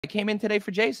I came in today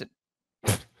for Jason.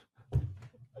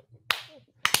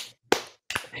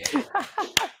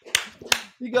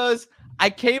 He goes, I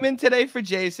came in today for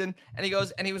Jason, and he goes,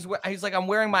 and he's like, I'm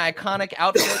wearing my iconic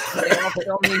outfit. They all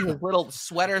film me his little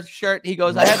sweater shirt. He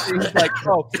goes, I had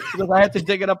to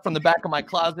dig it up from the back of my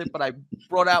closet, but I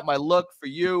brought out my look for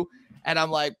you. And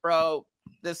I'm like, bro,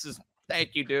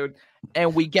 thank you, dude.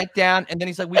 And we get down, and then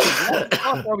he's like, we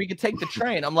could take the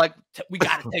train. I'm like, we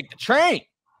got to take the train.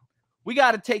 We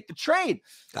got to take the train.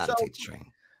 Gotta take the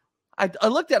train. I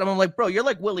looked at him. I'm like, bro, you're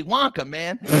like Willy Wonka,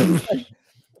 man.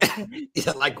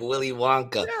 You're like Willy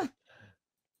Wonka. Yeah.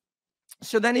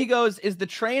 So then he goes, is the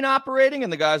train operating?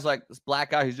 And the guy's like, this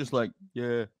black guy, he's just like,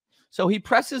 yeah. So he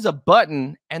presses a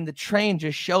button, and the train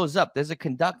just shows up. There's a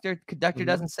conductor. Conductor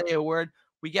doesn't say a word.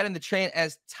 We get in the train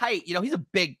as tight. You know, he's a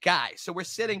big guy. So we're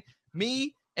sitting,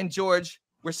 me and George,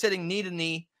 we're sitting knee to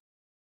knee.